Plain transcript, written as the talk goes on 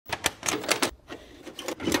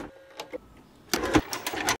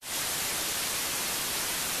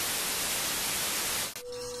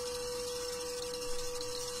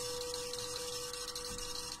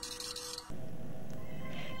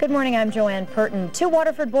Good morning, I'm Joanne Purton. Two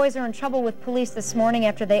Waterford boys are in trouble with police this morning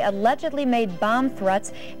after they allegedly made bomb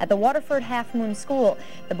threats at the Waterford Half Moon School.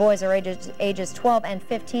 The boys are ages 12 and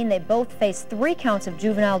 15. They both face 3 counts of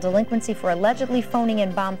juvenile delinquency for allegedly phoning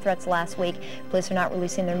in bomb threats last week. Police are not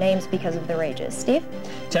releasing their names because of their ages. Steve?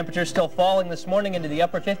 Temperatures still falling this morning into the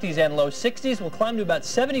upper 50s and low 60s. We'll climb to about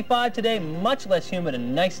 75 today. Much less humid. A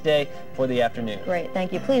nice day for the afternoon. Great.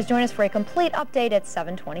 Thank you. Please join us for a complete update at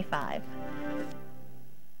 7:25.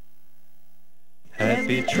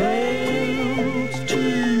 Happy trails to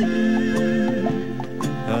you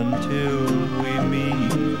until we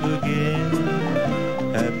meet again.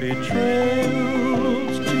 Happy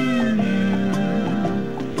trails to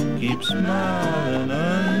you. Keep smiling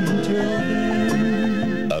until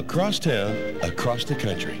then. Across town, across the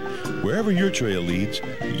country, wherever your trail leads,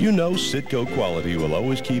 you know Citgo quality will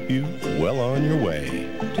always keep you well on your way.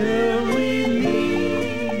 Till we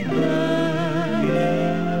meet again.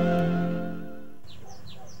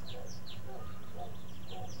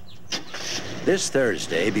 This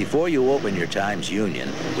Thursday, before you open your Times Union,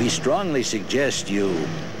 we strongly suggest you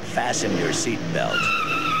fasten your seatbelt.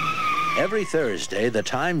 Every Thursday, the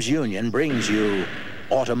Times Union brings you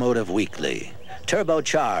Automotive Weekly,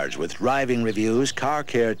 turbocharged with driving reviews, car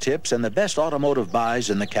care tips, and the best automotive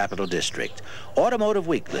buys in the Capital District. Automotive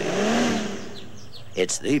Weekly.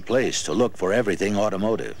 It's the place to look for everything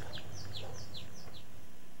automotive.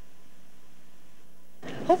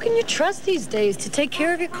 Who can you trust these days to take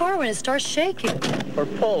care of your car when it starts shaking? Or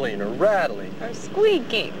pulling, or rattling. Or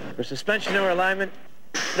squeaking. For suspension or alignment,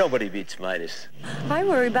 nobody beats Midas. I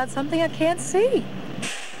worry about something I can't see.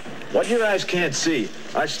 What your eyes can't see,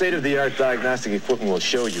 our state-of-the-art diagnostic equipment will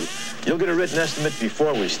show you. You'll get a written estimate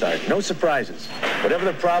before we start. No surprises. Whatever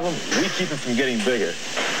the problem, we keep it from getting bigger.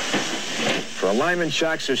 For alignment,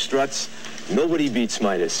 shocks, or struts, nobody beats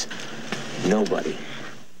Midas. Nobody.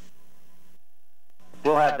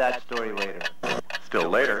 We'll have that story later. Still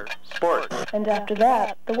later, sports. And after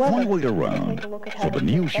that, the weather. Why wait around for the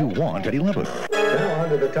news you want at 11? Now on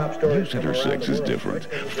to the top story. News Center 6 is different.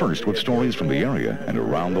 First with stories from the area and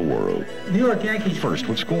around the world. New York Yankees. First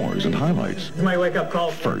with scores and highlights. It's my wake-up call.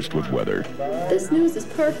 First with weather. This news is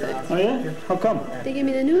perfect. Oh, yeah? How come? They give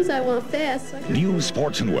me the news I want fast. News,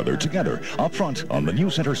 sports, and weather together up front on the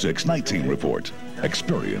News Center 6 Nighttime Report.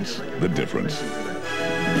 Experience the difference.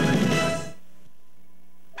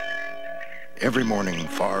 Every morning,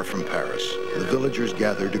 far from Paris, the villagers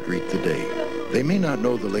gather to greet the day. They may not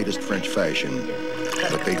know the latest French fashion,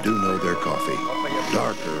 but they do know their coffee.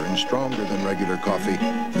 Darker and stronger than regular coffee,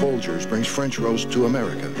 Folgers brings French roast to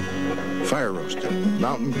America. Fire-roasted,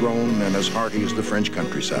 mountain-grown, and as hearty as the French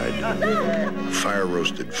countryside.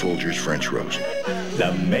 Fire-roasted Folgers French roast.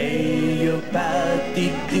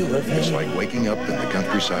 It's like waking up in the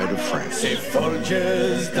countryside of France.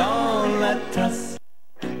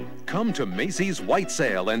 Come to Macy's White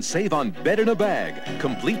Sale and save on Bed in a Bag.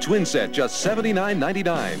 Complete twin set, just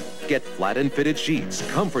 $79.99. Get flat and fitted sheets,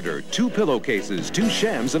 comforter, 2 pillowcases, 2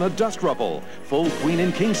 shams, and a dust ruffle. Full queen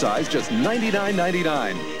and king size, just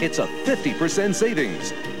 $99.99. It's a 50%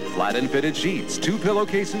 savings. Flat and fitted sheets, 2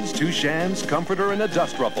 pillowcases, 2 shams, comforter, and a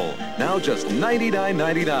dust ruffle. Now just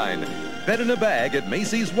 $99.99. Bed in a Bag at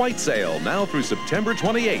Macy's White Sale, now through September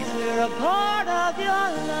 28th. We're a part of your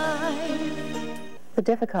life. The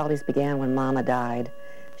difficulties began when Mama died.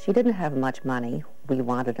 She didn't have much money. We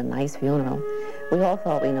wanted a nice funeral. We all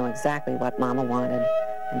thought we knew exactly what Mama wanted,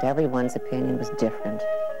 and everyone's opinion was different.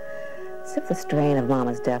 As if the strain of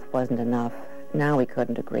Mama's death wasn't enough, now we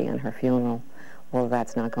couldn't agree on her funeral. Well,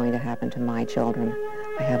 that's not going to happen to my children.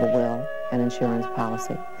 I have a will, an insurance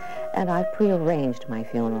policy, and I've prearranged my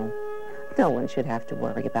funeral. No one should have to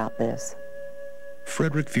worry about this.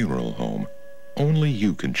 Frederick Funeral Home. Only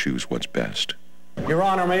you can choose what's best. Your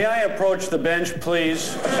Honor, may I approach the bench,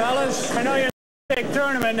 please? Fellas, I know you're in a big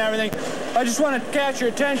tournament and everything. I just want to catch your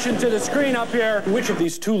attention to the screen up here. Which of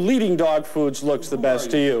these 2 leading dog foods looks the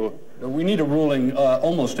best to you? We need a ruling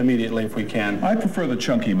almost immediately if we can. I prefer the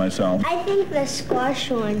chunky myself. I think the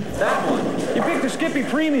squash one. That one? You picked the Skippy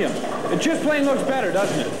Premium. It just plain looks better,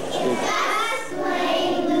 doesn't it? Just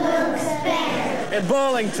plain looks better. In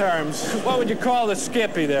bowling terms, what would you call the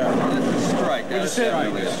Skippy there? Strike. Would you say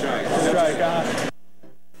Strike.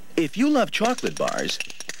 If you love chocolate bars,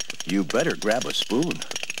 you better grab a spoon.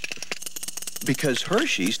 Because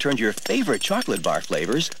Hershey's turned your favorite chocolate bar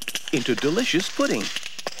flavors into delicious pudding.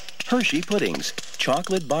 Hershey Puddings,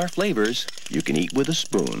 chocolate bar flavors you can eat with a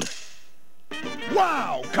spoon.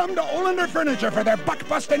 Wow! Come to Olander Furniture for their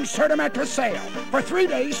buck-busting Serta mattress sale. For 3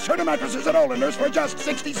 days, Serta mattresses at Olander's for just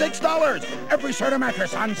 $66. Every Serta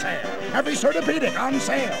mattress on sale. Every Sertapedic on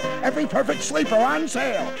sale. Every Perfect Sleeper on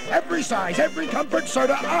sale. Every size, every comfort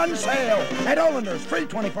Serta on sale. At Olander's, free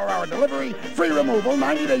 24-hour delivery, free removal,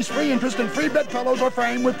 90 days free interest, and free bed pillows or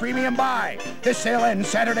frame with premium buy. This sale ends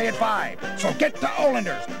Saturday at 5. So get to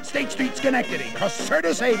Olander's, State Street, Schenectady, because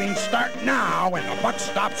Serta savings start now and the buck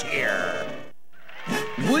stops here.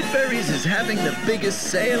 Woodbury's is having the biggest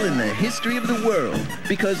sale in the history of the world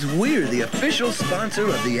because we're the official sponsor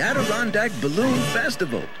of the Adirondack Balloon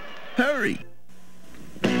Festival. Hurry!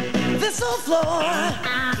 This old floor,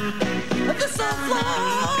 this old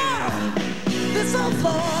floor, this old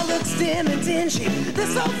floor looks dim and dingy.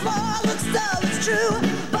 This old floor looks dull, it's true,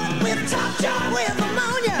 but with Top Job with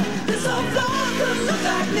ammonia, this old floor could look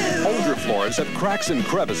like new. Older floors have cracks and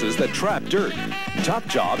crevices that trap dirt. Top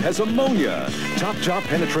Job has ammonia. Top Job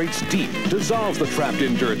penetrates deep, dissolves the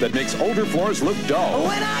trapped-in dirt that makes older floors look dull.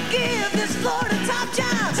 When I give this floor to Top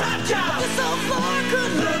Job, this old floor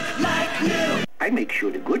could look like new. I make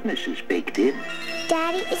sure the goodness is baked in.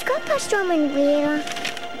 Daddy, is Grandpa Strowman real?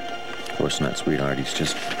 Of course not, sweetheart. He's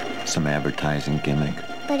just some advertising gimmick.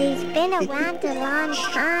 But he's been around a long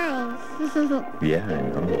time. Yeah, I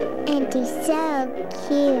know. And he's so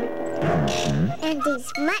cute. Mm-hmm. And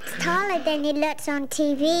he's much taller than he looks on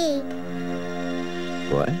TV.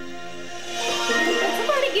 What?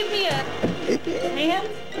 Somebody give me a hand.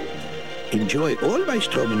 Enjoy all my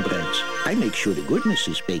Strowman brands. I make sure the goodness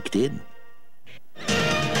is baked in.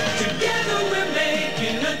 Together we're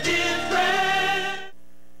making a difference.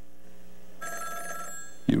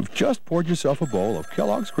 You've just poured yourself a bowl of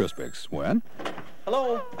Kellogg's Crispix when?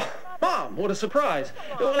 Hello? Mom, what a surprise.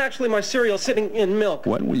 Well, actually, my cereal's sitting in milk.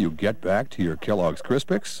 When will you get back to your Kellogg's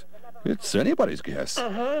Crispix? It's anybody's guess.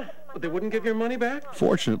 Uh-huh. But they wouldn't give your money back?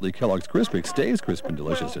 Fortunately, Kellogg's Crispix stays crisp and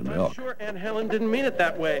delicious in milk. I'm sure Aunt Helen didn't mean it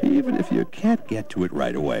that way. Even if you can't get to it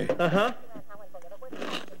right away. Uh-huh.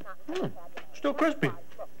 Still crispy.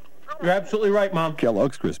 You're absolutely right, Mom.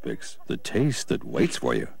 Kellogg's Crispix, the taste that waits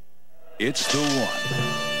for you. It's the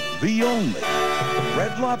one, the only,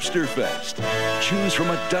 Red Lobster Fest. Choose from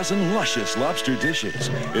a dozen luscious lobster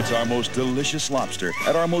dishes. It's our most delicious lobster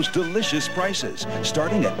at our most delicious prices,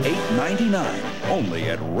 starting at $8.99, only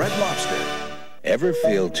at Red Lobster. Ever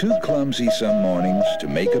feel too clumsy some mornings to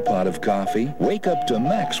make a pot of coffee? Wake up to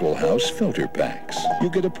Maxwell House filter packs. You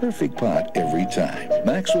get a perfect pot every time.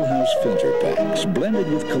 Maxwell House filter packs,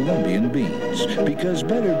 blended with Colombian beans, because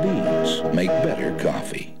better beans make better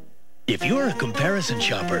coffee. If you're a comparison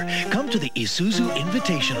shopper, come to the Isuzu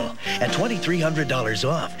Invitational. At $2,300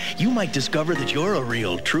 off, you might discover that you're a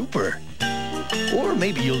real trooper. Or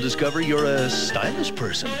maybe you'll discover you're a stylish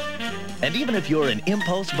person. And even if you're an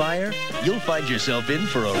impulse buyer, you'll find yourself in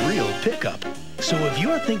for a real pickup. So if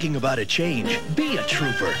you're thinking about a change, be a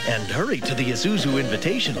trooper and hurry to the Isuzu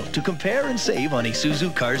Invitational to compare and save on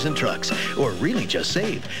Isuzu cars and trucks. Or really just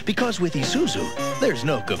save, because with Isuzu, there's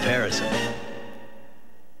no comparison.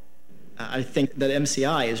 I think that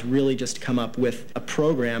MCI has really just come up with a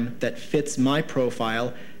program that fits my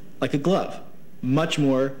profile like a glove, much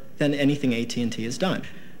more than anything AT&T has done.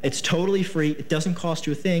 It's totally free. It doesn't cost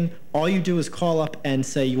you a thing. All you do is call up and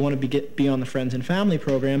say you want to be on the Friends and Family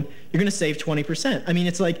program. You're going to save 20%. I mean,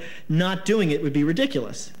 it's like not doing it would be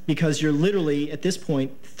ridiculous because you're literally, at this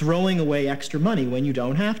point, throwing away extra money when you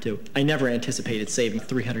don't have to. I never anticipated saving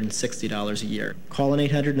 $360 a year. Call an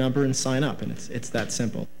 800 number and sign up, and it's that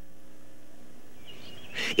simple.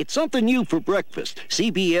 It's something new for breakfast.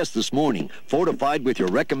 CBS This Morning, fortified with your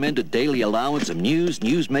recommended daily allowance of news,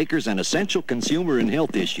 newsmakers, and essential consumer and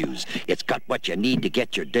health issues. It's got what you need to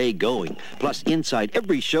get your day going. Plus, inside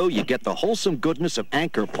every show, you get the wholesome goodness of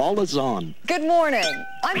anchor Paula Zahn. Good morning.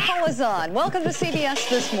 I'm Paula Zahn. Welcome to CBS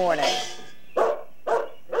This Morning.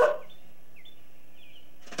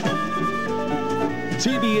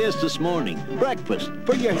 CBS This Morning, breakfast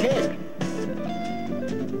for your head.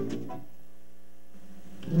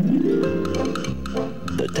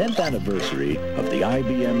 The 10th anniversary of the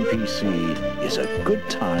IBM PC is a good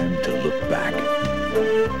time to look back.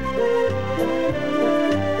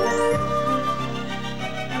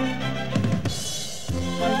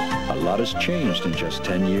 A lot has changed in just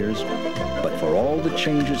 10 years, but for all the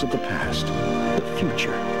changes of the past, the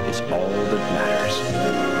future is all that matters.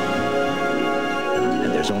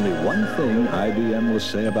 And there's only one thing IBM will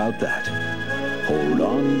say about that. Hold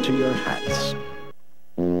on to your hats.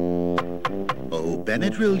 Oh,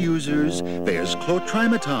 Benadryl users, there's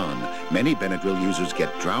Clotrimeton. Many Benadryl users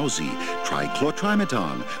get drowsy. Try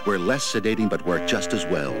Clotrimeton. We're less sedating but work just as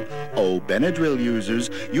well. Oh, Benadryl users,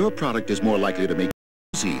 your product is more likely to make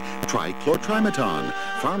drowsy. Try chlortrimeton.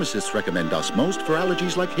 Pharmacists recommend us most for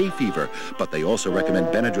allergies like hay fever, but they also recommend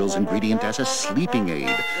Benadryl's ingredient as a sleeping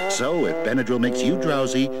aid. So if Benadryl makes you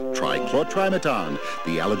drowsy, try chlortrimeton.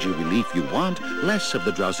 The allergy relief you want, less of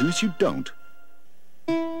the drowsiness you don't.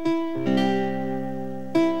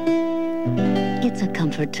 It's a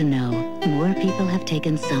comfort to know more people have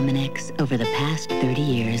taken Sominex over the past 30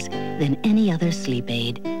 years than any other sleep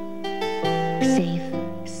aid. Safe,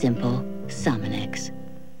 simple Sominex.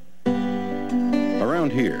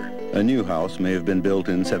 Around here, a new house may have been built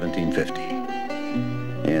in 1750.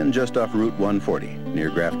 And just off Route 140, near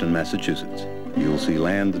Grafton, Massachusetts, you'll see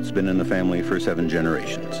land that's been in the family for 7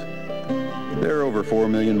 generations. There are over 4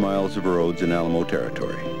 million miles of roads in Alamo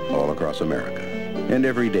territory, all across America. And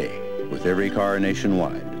every day, with every car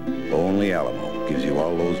nationwide, only Alamo gives you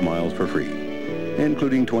all those miles for free,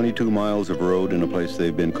 including 22 miles of road in a place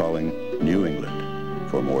they've been calling New England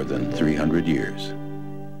for more than 300 years.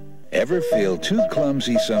 Ever feel too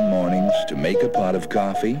clumsy some mornings to make a pot of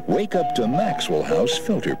coffee? Wake up to Maxwell House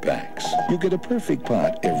filter packs. You get a perfect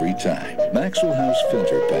pot every time. Maxwell House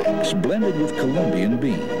filter packs, blended with Colombian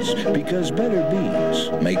beans, because better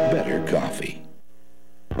beans make better coffee.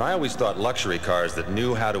 I always thought luxury cars that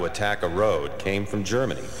knew how to attack a road came from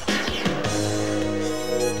Germany.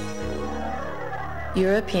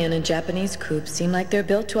 European and Japanese coupes seem like they're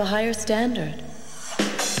built to a higher standard.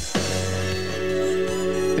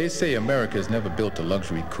 They say America's never built a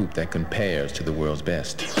luxury coupe that compares to the world's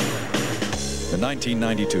best. The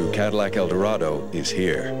 1992 Cadillac Eldorado is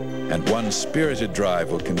here, and one spirited drive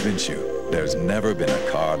will convince you there's never been a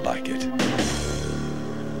car like it.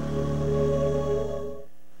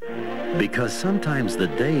 Because sometimes the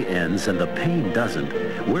day ends and the pain doesn't,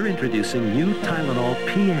 we're introducing new Tylenol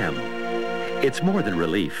PM. It's more than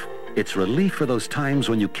relief. It's relief for those times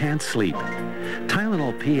when you can't sleep.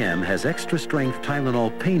 Tylenol PM has extra-strength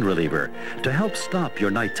Tylenol pain reliever to help stop your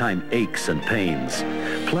nighttime aches and pains,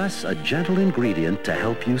 plus a gentle ingredient to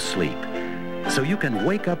help you sleep, so you can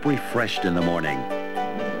wake up refreshed in the morning.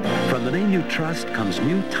 From the name you trust comes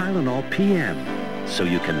new Tylenol PM, so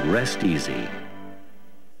you can rest easy.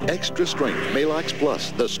 Extra Strength Maalox Plus,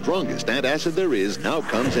 the strongest antacid there is, now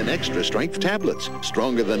comes in extra strength tablets.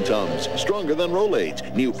 Stronger than Tums, stronger than Rolaids.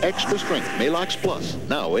 New Extra Strength Maalox Plus,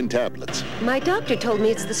 now in tablets. My doctor told me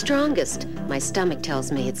it's the strongest. My stomach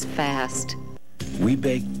tells me it's fast. We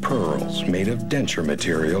bake pearls made of denture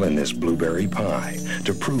material in this blueberry pie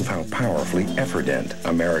to prove how powerfully Efferdent,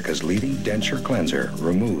 America's leading denture cleanser,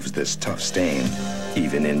 removes this tough stain,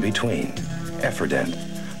 even in between. Efferdent,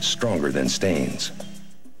 stronger than stains.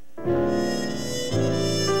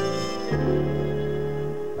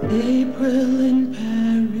 April in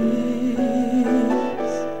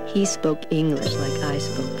Paris. He spoke English like I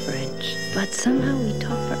spoke French, but somehow we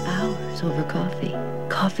talked for hours over coffee.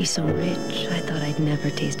 Coffee so rich, I thought I'd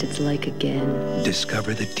never taste its like again.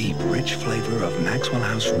 Discover the deep, rich flavor of Maxwell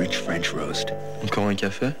House Rich French Roast. Encore un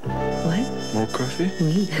café? What? More coffee?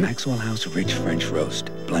 Oui. Maxwell House Rich French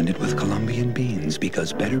Roast, blended with Colombian beans,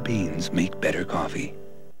 because better beans make better coffee.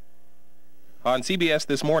 On CBS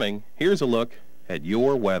This Morning, here's a look at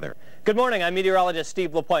your weather. Good morning. I'm meteorologist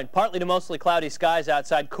Steve LaPointe. Partly to mostly cloudy skies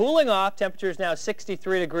outside. Cooling off. Temperatures now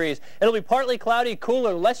 63 degrees. It'll be partly cloudy,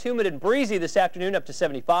 cooler, less humid and breezy this afternoon, up to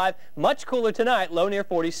 75. Much cooler tonight, low near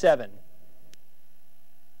 47.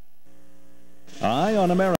 Eye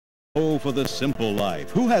on America. Oh, for the simple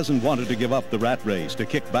life. Who hasn't wanted to give up the rat race to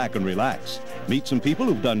kick back and relax? Meet some people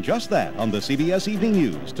who've done just that on the CBS Evening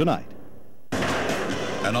News tonight.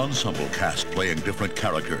 An ensemble cast playing different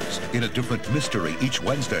characters in a different mystery each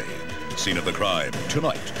Wednesday. Scene of the crime,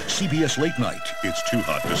 tonight, CBS Late Night, It's Too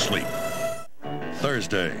Hot to Sleep.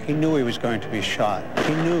 Thursday. He knew he was going to be shot.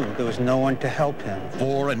 He knew there was no one to help him.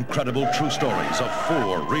 4 incredible true stories of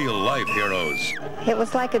 4 real-life heroes. It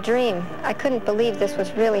was like a dream. I couldn't believe this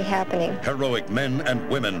was really happening. Heroic men and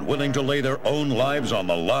women willing to lay their own lives on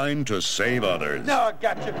the line to save others. No, I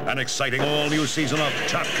got you. An exciting all-new season of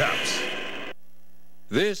Top Cops.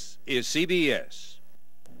 This is CBS.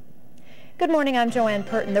 Good morning, I'm Joanne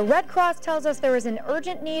Purton. The Red Cross tells us there is an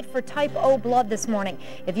urgent need for type O blood this morning.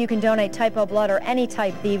 If you can donate type O blood or any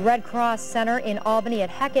type, the Red Cross Center in Albany at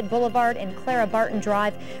Hackett Boulevard and Clara Barton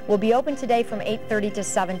Drive will be open today from 8:30 to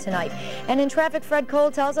 7 tonight. And in traffic, Fred Cole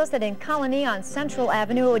tells us that in Colony on Central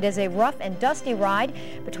Avenue, it is a rough and dusty ride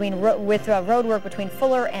with road work between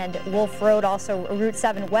Fuller and Wolf Road. Also, Route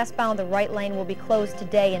 7 westbound, the right lane will be closed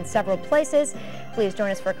today in several places. Please join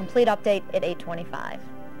us for a complete update at 8:25.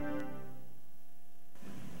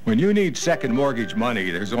 When you need second mortgage money,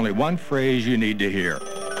 there's only one phrase you need to hear.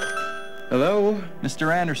 Hello,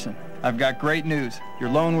 Mr. Anderson. I've got great news. Your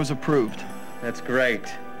loan was approved. That's great.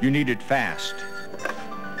 You need it fast.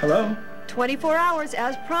 Hello? 24 hours,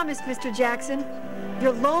 as promised, Mr. Jackson.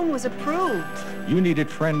 Your loan was approved. You need it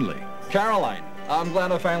friendly. Caroline, I'm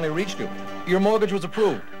glad I finally reached you. Your mortgage was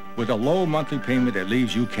approved. With a low monthly payment that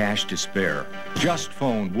leaves you cash to spare. Just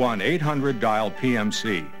phone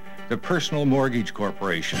 1-800-DIAL-PMC, the Personal Mortgage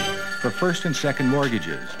Corporation, for first and second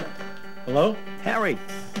mortgages. Hello? Harry,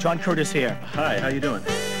 John Curtis here. Hi, how you doing?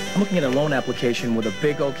 I'm looking at a loan application with a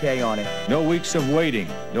big okay on it. No weeks of waiting,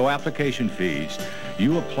 no application fees.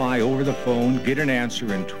 You apply over the phone, get an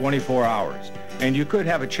answer in 24 hours, and you could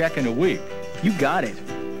have a check in a week. You got it.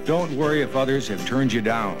 Don't worry if others have turned you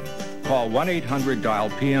down. Call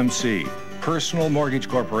 1-800-DIAL-PMC, Personal Mortgage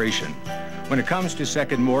Corporation. When it comes to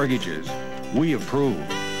second mortgages, we approve.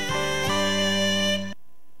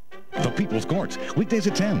 The People's Courts, weekdays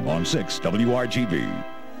at 10 on 6 WRGB.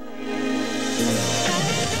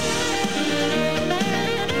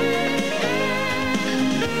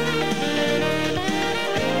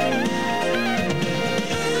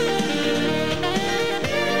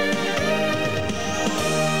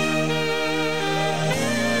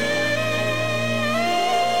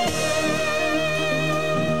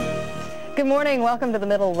 Good morning. Welcome to the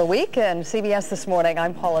middle of the week and CBS This Morning.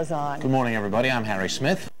 I'm Paula Zahn. Good morning, everybody. I'm Harry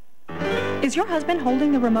Smith. Is your husband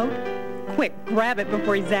holding the remote? Quick, grab it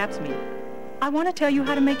before he zaps me. I want to tell you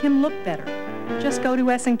how to make him look better. Just go to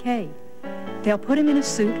S&K. They'll put him in a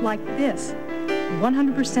suit like this.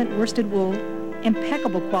 100% worsted wool,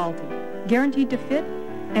 impeccable quality, guaranteed to fit,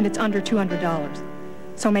 and it's under $200.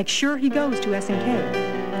 So make sure he goes to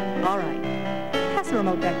S&K. All right. Pass the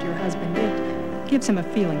remote back to your husband. It gives him a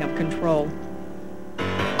feeling of control.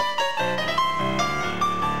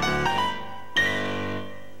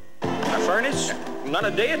 Furnace? Not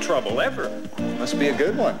a day of trouble, ever. Must be a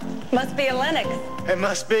good one. Must be a Lennox. It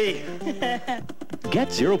must be. Get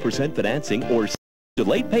 0% financing or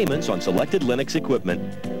delayed payments on selected Lennox equipment.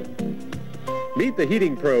 Meet the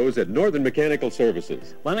heating pros at Northern Mechanical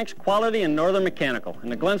Services. Lennox quality and Northern Mechanical. In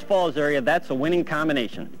the Glens Falls area, that's a winning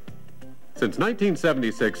combination. Since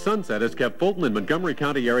 1976, Sunset has kept Fulton and Montgomery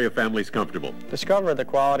County area families comfortable. Discover the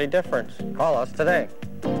quality difference. Call us today.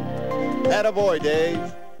 Attaboy,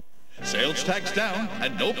 Dave. Sales tax down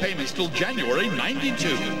and no payments till January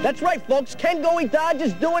 92. That's right, folks. Ken Goey Dodge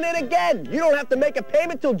is doing it again. You don't have to make a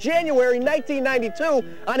payment till January 1992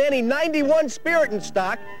 on any 91 Spirit in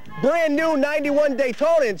stock, brand new 91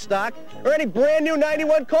 Daytona in stock, or any brand new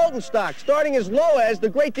 91 Colt in stock, starting as low as the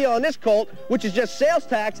great deal on this Colt, which is just sales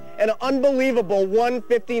tax and an unbelievable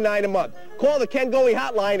 $159 a month. Call the Ken Goey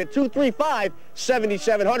hotline at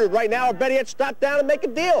 235-7700 right now, or better yet, stop down and make a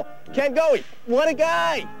deal. Ken Goey, what a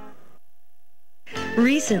guy!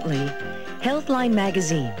 Recently, Healthline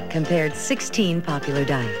magazine compared 16 popular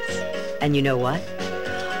diets. And you know what?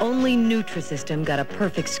 Only Nutrisystem got a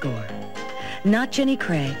perfect score. Not Jenny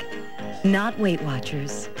Craig, not Weight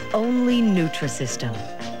Watchers, only Nutrisystem.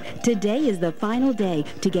 Today is the final day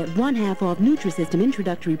to get one-half off Nutrisystem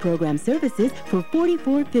introductory program services for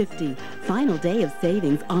 $44.50. Final day of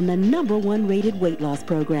savings on the #1 rated weight loss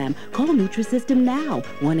program. Call Nutrisystem now,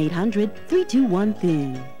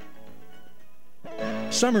 1-800-321-THIN.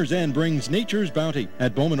 Summer's end brings nature's bounty.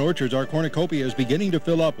 At Bowman Orchards, our cornucopia is beginning to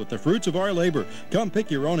fill up with the fruits of our labor. Come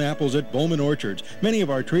pick your own apples at Bowman Orchards. Many of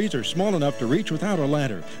our trees are small enough to reach without a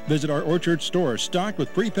ladder. Visit our orchard store stocked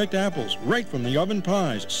with pre-picked apples, right from the oven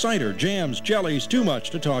pies, cider, jams, jellies, too much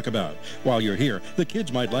to talk about. While you're here, the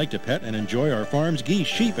kids might like to pet and enjoy our farm's geese,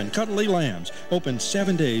 sheep, and cuddly lambs. Open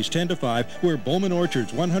 7 days, 10 to 5. We're Bowman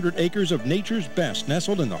Orchards, 100 acres of nature's best,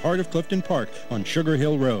 nestled in the heart of Clifton Park on Sugar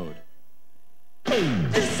Hill Road.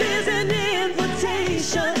 This is an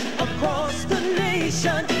invitation across the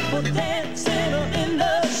nation for dancing in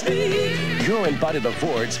the street. You're invited to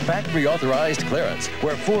Ford's factory authorized clearance,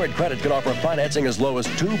 where Ford Credit can offer financing as low as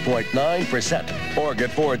 2.9%. Or get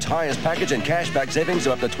Ford's highest package and cashback savings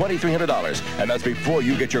of up to $2,300. And that's before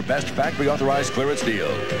you get your best factory authorized clearance deal.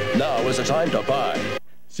 Now is the time to buy.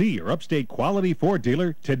 See your upstate quality Ford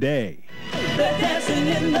dealer today. They're dancing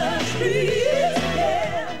in the street.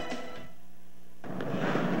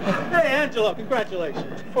 Hey, Angelo,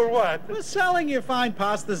 congratulations. For what? For selling your fine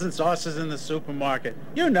pastas and sauces in the supermarket.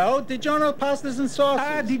 You know, DiGiorno pastas and sauces.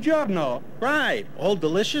 Ah, DiGiorno. Right. All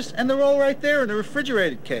delicious, and they're all right there in the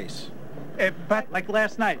refrigerated case. But like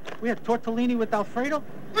last night, we had tortellini with Alfredo,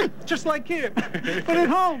 just like here, but at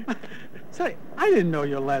home. Say, I didn't know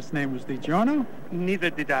your last name was DiGiorno. Neither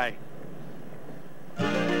did I.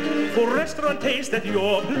 For restaurant taste at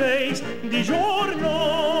your place,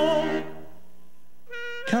 DiGiorno.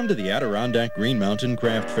 Come to the Adirondack Green Mountain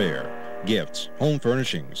Craft Fair. Gifts, home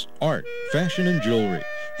furnishings, art, fashion and jewelry.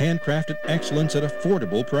 Handcrafted excellence at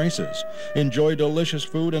affordable prices. Enjoy delicious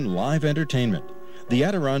food and live entertainment. The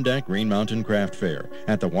Adirondack Green Mountain Craft Fair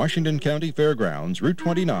at the Washington County Fairgrounds, Route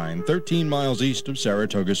 29, 13 miles east of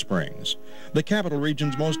Saratoga Springs. The Capital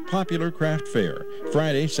Region's most popular craft fair,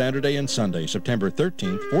 Friday, Saturday, and Sunday, September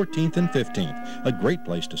 13th, 14th, and 15th. A great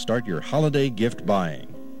place to start your holiday gift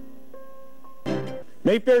buying.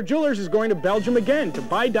 Mayfair Jewelers is going to Belgium again to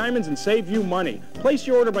buy diamonds and save you money. Place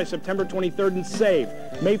your order by September 23rd and save.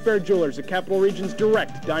 Mayfair Jewelers, the Capital Region's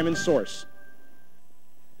direct diamond source.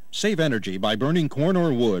 Save energy by burning corn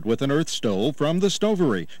or wood with an earth stove from The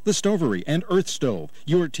Stovery. The Stovery and Earth Stove,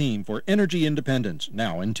 your team for energy independence,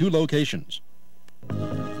 now in 2 locations.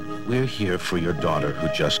 We're here for your daughter who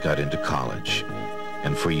just got into college,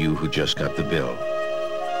 and for you who just got the bill.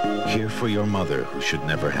 Here for your mother who should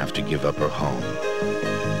never have to give up her home.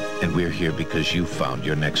 And we're here because you found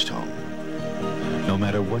your next home. No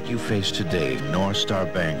matter what you face today, North Star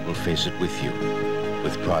Bank will face it with you.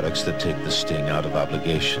 With products that take the sting out of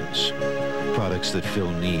obligations. Products that fill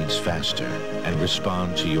needs faster and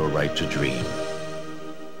respond to your right to dream.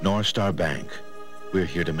 North Star Bank. We're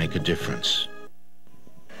here to make a difference.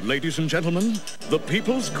 Ladies and gentlemen, the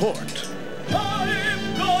People's Court.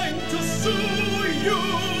 I'm going to sue you.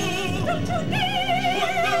 Don't you dare!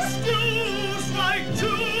 Put the screws right to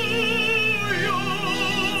you.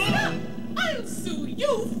 Stop! I'll sue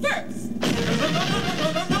you first.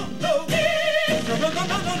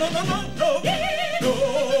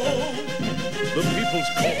 The People's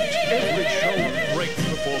Court. Every show, great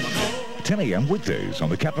performance. 10 a.m. weekdays on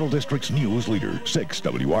the Capital District's news leader, 6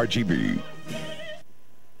 WRGB.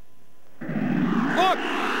 Look!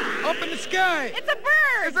 Up in the sky! It's a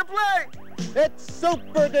bird! It's a plane! It's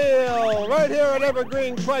Super Deal! Right here at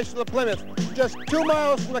Evergreen Chrysler Plymouth. Just 2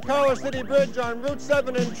 miles from the Collar City Bridge on Route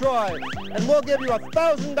 7 in Troy. And we'll give you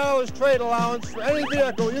 $1,000 trade allowance for any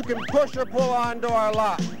vehicle you can push or pull onto our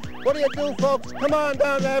lot. What do you do, folks? Come on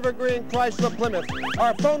down to Evergreen Chrysler Plymouth.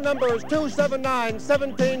 Our phone number is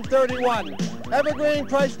 279-1731. Evergreen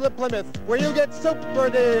Chrysler Plymouth, where you get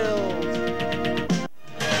super deals.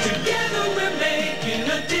 Together we're making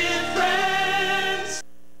a difference.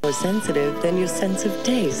 More sensitive than your sense of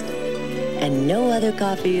taste. And no other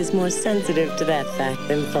coffee is more sensitive to that fact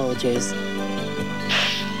than Folgers.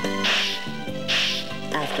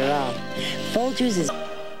 After all, Folgers is...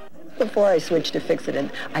 Before I switched to Fix-It-In,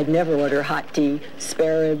 I'd never order hot tea,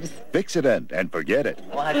 spare ribs. Fix-It-In and forget it.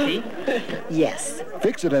 Hot tea? Yes.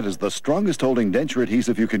 Fix-It-In is the strongest holding denture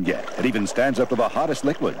adhesive you can get. It even stands up to the hottest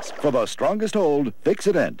liquids. For the strongest hold,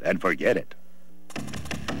 Fix-It-In and forget it.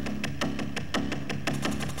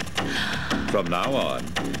 From now on,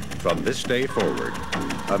 from this day forward,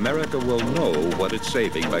 America will know what it's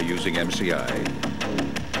saving by using MCI.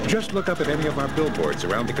 Just look up at any of our billboards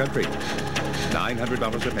around the country.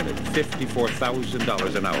 $900 a minute,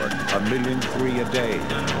 $54,000 an hour, $1.3 million a day.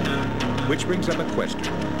 Which brings up a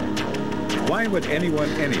question. Why would anyone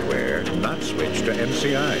anywhere not switch to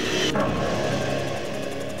MCI?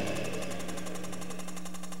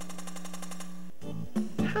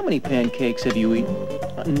 How many pancakes have you eaten?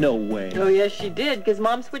 No way. Oh, yes, she did, because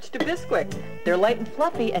Mom switched to Bisquick. They're light and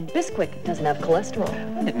fluffy, and Bisquick doesn't have cholesterol.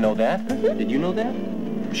 I didn't know that. Did you know that?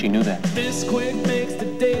 She knew that. Bisquick makes the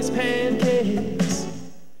day's pancakes.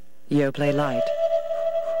 Yoplait Light.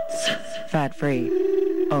 Fat-free.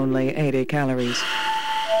 Only 80 calories.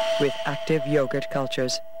 With active yogurt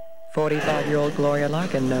cultures. 45-year-old Gloria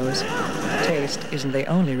Larkin knows taste isn't the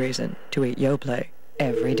only reason to eat Yoplait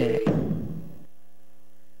every day.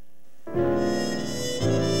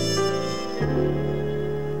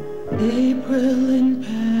 April in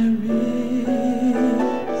Paris.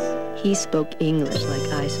 He spoke English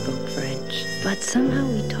like I spoke French, but somehow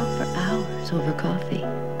we talked for hours over coffee.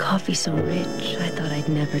 Coffee so rich, I thought I'd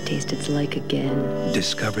never taste its like again.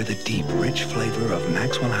 Discover the deep, rich flavor of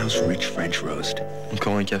Maxwell House Rich French Roast.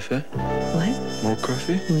 Encore un café? What? More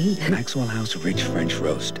coffee? Oui. Maxwell House Rich French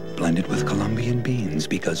Roast, blended with Colombian beans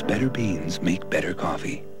because better beans make better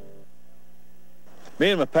coffee. Me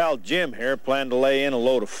and my pal Jim here plan to lay in a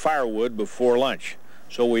load of firewood before lunch.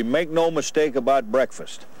 So we make no mistake about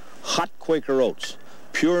breakfast. Hot Quaker oats,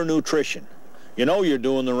 pure nutrition. You know you're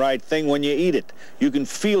doing the right thing when you eat it. You can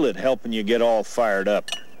feel it helping you get all fired up.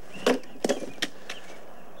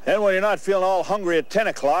 Then when you're not feeling all hungry at 10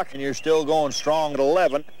 o'clock and you're still going strong at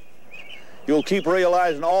 11, you'll keep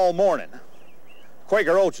realizing all morning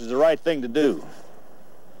Quaker oats is the right thing to do.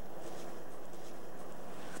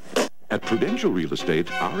 At Prudential Real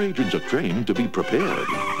Estate, our agents are trained to be prepared.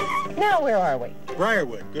 Now, where are we?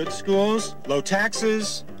 Briarwood. Good schools, low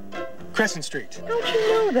taxes, Crescent Street. Don't you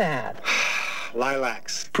know that?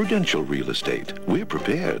 Lilacs. Prudential Real Estate. We're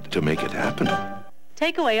prepared to make it happen.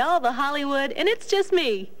 Take away all the Hollywood, and it's just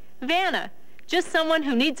me, Vanna. Just someone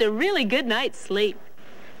who needs a really good night's sleep.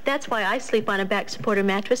 That's why I sleep on a back supporter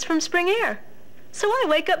mattress from Spring Air. So I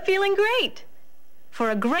wake up feeling great.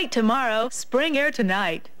 For a great tomorrow, Spring Air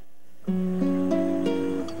tonight.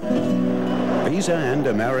 Visa and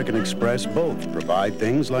American Express both provide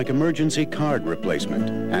things like emergency card replacement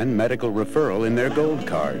and medical referral in their gold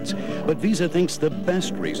cards. But Visa thinks the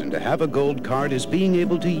best reason to have a gold card is being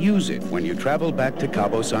able to use it when you travel back to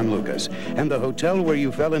Cabo San Lucas. And the hotel where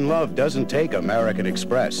you fell in love doesn't take American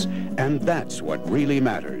Express. And that's what really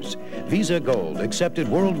matters. Visa Gold, accepted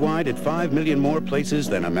worldwide at 5 million more places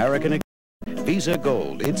than American Express. Visa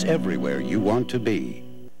Gold, it's everywhere you want to be.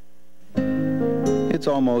 It's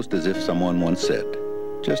almost as if someone once said,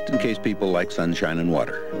 just in case people like sunshine and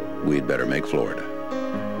water, we'd better make Florida.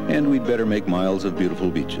 And we'd better make miles of beautiful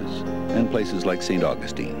beaches and places like St.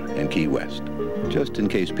 Augustine and Key West, just in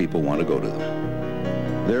case people want to go to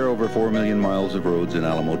them. There are over 4 million miles of roads in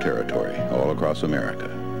Alamo territory all across America.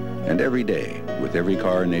 And every day, with every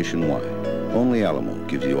car nationwide, only Alamo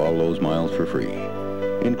gives you all those miles for free,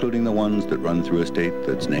 including the ones that run through a state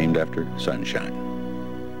that's named after sunshine.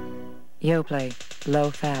 Yoplait,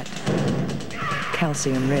 low fat,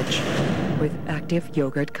 calcium rich, with active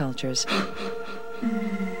yogurt cultures.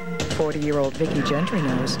 40-year-old Vicky Gentry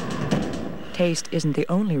knows taste isn't the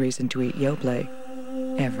only reason to eat Yoplait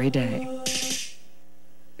every day.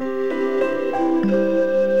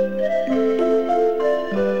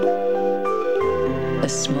 A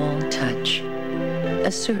small touch,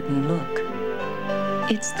 a certain look.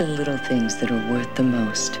 It's the little things that are worth the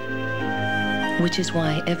most. Which is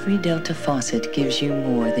why every Delta faucet gives you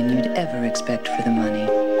more than you'd ever expect for the money.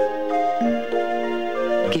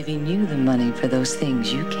 Giving you the money for those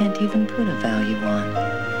things you can't even put a value on.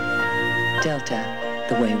 Delta,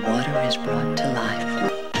 the way water is brought to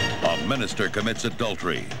life. A minister commits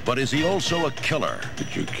adultery, but is he also a killer?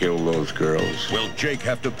 Did you kill those girls? Will Jake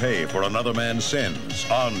have to pay for another man's sins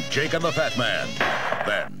on Jake and the Fat Man?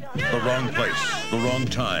 Then, the wrong place, the wrong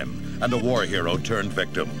time, and a war hero turned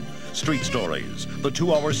victim. Street Stories, the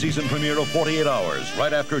 2-hour season premiere of 48 Hours,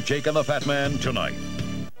 right after Jake and the Fat Man tonight.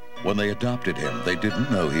 When they adopted him, they didn't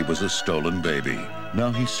know he was a stolen baby.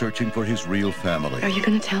 Now he's searching for his real family. Are you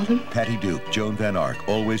going to tell them? Patty Duke, Joan Van Ark,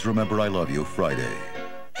 Always Remember I Love You, Friday.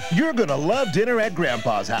 You're going to love dinner at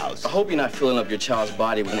Grandpa's house. I hope you're not filling up your child's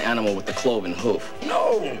body with an animal with a cloven hoof.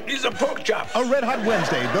 No, he's a pork chop. A Red Hot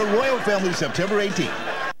Wednesday, the Royal Family, September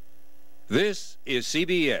 18th. This is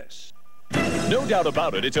CBS. No doubt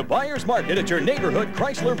about it, it's a buyer's market at your neighborhood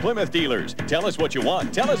Chrysler Plymouth dealers. Tell us what you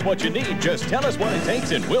want, tell us what you need, just tell us what it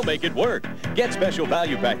takes and we'll make it work. Get special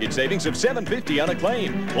value package savings of $750 on a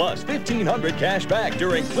claim, plus $1,500 cash back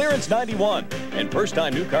during Clearance 91. And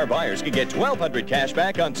first-time new car buyers can get $1,200 cash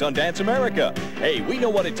back on Sundance America. Hey, we know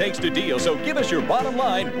what it takes to deal, so give us your bottom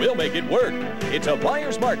line, we'll make it work. It's a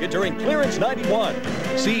buyer's market during Clearance 91.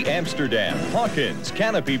 See Amsterdam, Hawkins,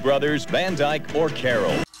 Canopy Brothers, Van Dyke, or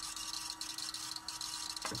Carroll.